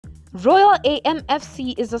Royal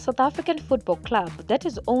AMFC is a South African football club that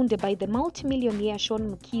is owned by the multimillionaire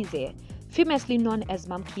Shauwn Mkhize, famously known as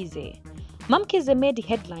Mkhize. Mkhize made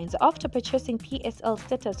headlines after purchasing PSL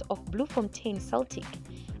status of Bloemfontein Celtic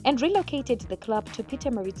and relocated the club to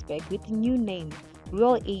Pietermaritzburg with the new name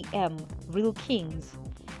Royal AM, Real Kings.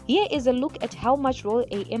 Here is a look at how much Royal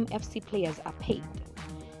AMFC players are paid.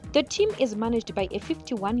 The team is managed by a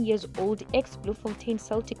 51-year-old ex-Bloemfontein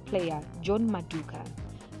Celtic player, John Maduka.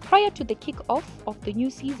 Prior to the kick-off of the new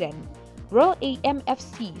season, Royal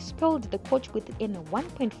AMFC spoiled the coach with an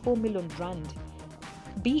 1.4 million rand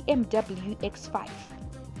BMW X5.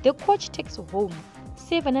 The coach takes home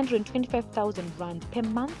 725,000 rand per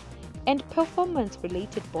month and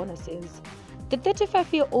performance-related bonuses. The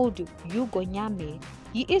 35-year-old Hugo Nyame,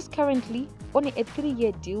 he is currently on a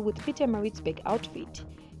 3-year deal with Pietermaritzburg outfit.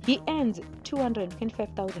 He earns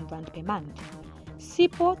 225,000 rand per month.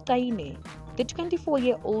 Sipho Taine, the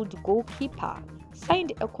 24-year-old goalkeeper,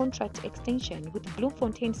 signed a contract extension with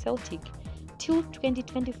Bloemfontein Celtic till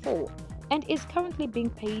 2024 and is currently being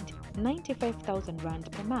paid 95,000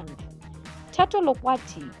 rand per month. Tato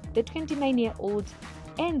Lokwati, the 29-year-old,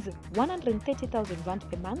 earns 130,000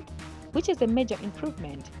 rand per month, which is a major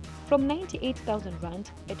improvement from 98,000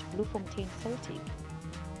 rand at Bloemfontein Celtic.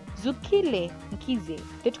 Shauwn Mkhize,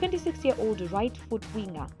 the 26-year-old right-foot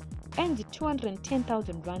winger, earns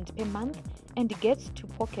 210,000 rand per month and gets to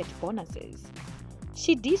pocket bonuses.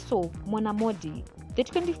 Shidiso Monamodi, the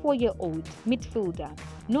 24-year-old midfielder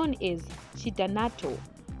known as Shidanato,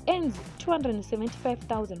 earns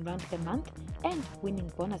 275,000 rand per month and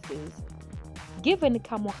winning bonuses. Given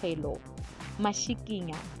Kamogelo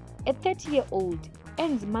Mashikinga, a 30-year-old,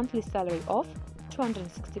 earns monthly salary of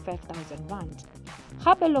 265,000 rand.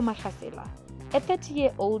 Gabelo Magasela, a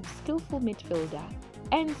 30-year-old skillful midfielder,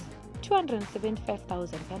 earns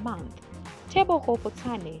 275,000 per month. Tebogo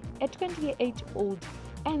Fotane, a 28-year-old,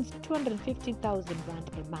 earns 250,000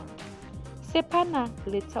 rand per month. Sepana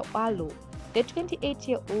Letawalo, the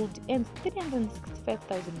 28-year-old, earns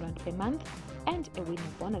 365,000 rand per month and a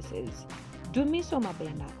winning bonuses. Dumiso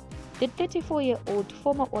Mabena, the 34-year-old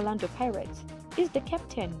former Orlando Pirates, is the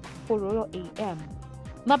captain for Royal AM.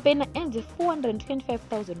 Mabena earns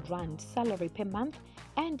 425,000 rand salary per month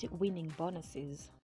and winning bonuses.